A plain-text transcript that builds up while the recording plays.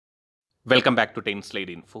Welcome back to 10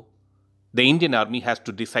 Slide Info. The Indian Army has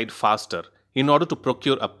to decide faster in order to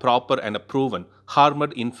procure a proper and a proven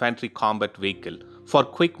armored infantry combat vehicle for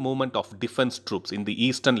quick movement of defense troops in the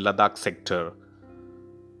eastern Ladakh sector.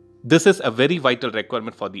 This is a very vital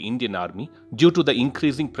requirement for the Indian Army due to the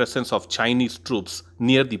increasing presence of Chinese troops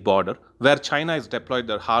near the border, where China has deployed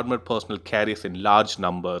their armored personnel carriers in large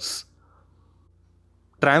numbers.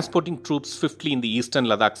 Transporting troops swiftly in the eastern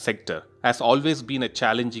Ladakh sector has always been a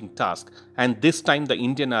challenging task, and this time the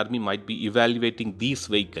Indian Army might be evaluating these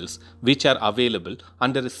vehicles which are available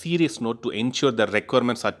under a serious note to ensure the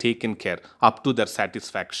requirements are taken care up to their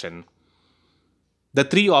satisfaction. The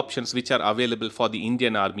three options which are available for the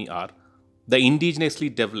Indian Army are the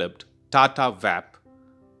indigenously developed Tata VAP.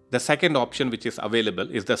 The second option which is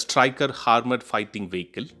available is the Stryker Armoured Fighting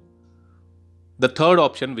Vehicle. The third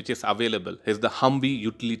option which is available is the Humvee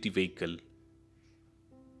utility vehicle.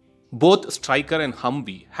 Both Stryker and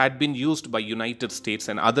Humvee had been used by United States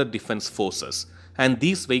and other defense forces, and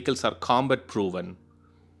these vehicles are combat proven.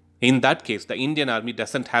 In that case, the Indian Army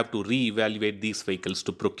doesn't have to re-evaluate these vehicles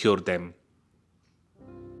to procure them.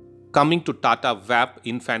 Coming to Tata VAP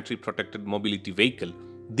Infantry Protected Mobility Vehicle,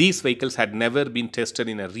 these vehicles had never been tested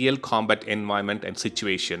in a real combat environment and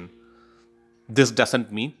situation. This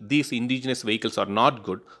doesn't mean these indigenous vehicles are not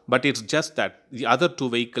good, but it's just that the other two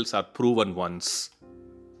vehicles are proven ones.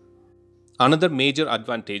 Another major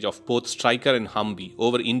advantage of both Stryker and Humvee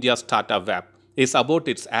over India's Tata VAP is about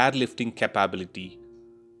its airlifting capability.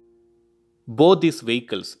 Both these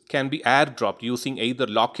vehicles can be airdropped using either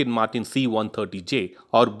Lockheed Martin C-130J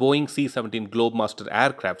or Boeing C-17 Globemaster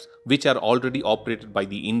aircrafts, which are already operated by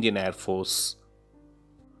the Indian Air Force.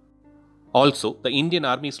 Also, the Indian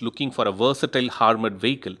Army is looking for a versatile armored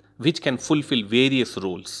vehicle which can fulfill various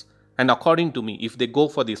roles. And according to me, if they go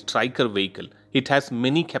for the Stryker vehicle, it has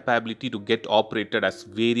many capability to get operated as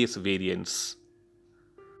various variants.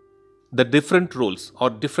 The different roles or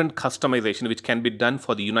different customization which can be done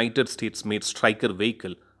for the United States made Stryker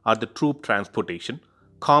vehicle are the troop transportation,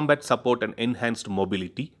 combat support and enhanced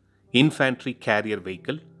mobility, infantry carrier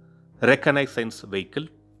vehicle, reconnaissance vehicle,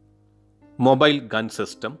 mobile gun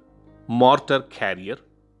system, mortar carrier,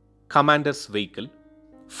 commander's vehicle,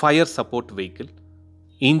 fire support vehicle,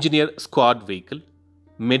 engineer squad vehicle,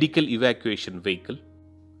 medical evacuation vehicle,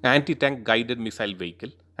 anti-tank guided missile vehicle,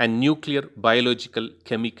 and nuclear, biological,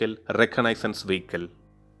 chemical reconnaissance vehicle.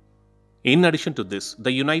 In addition to this,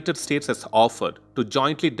 the United States has offered to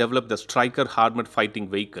jointly develop the Stryker armored fighting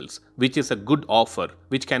vehicles, which is a good offer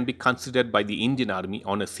which can be considered by the Indian Army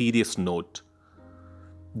on a serious note.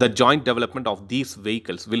 The joint development of these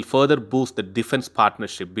vehicles will further boost the defense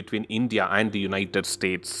partnership between India and the United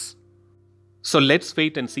States. So let's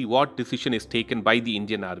wait and see what decision is taken by the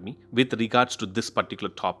Indian Army with regards to this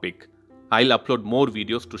particular topic. I'll upload more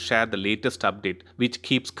videos to share the latest update which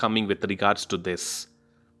keeps coming with regards to this.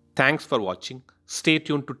 Thanks for watching. Stay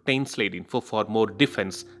tuned to 10 Slide Info for more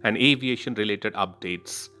defense and aviation related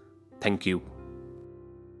updates. Thank you.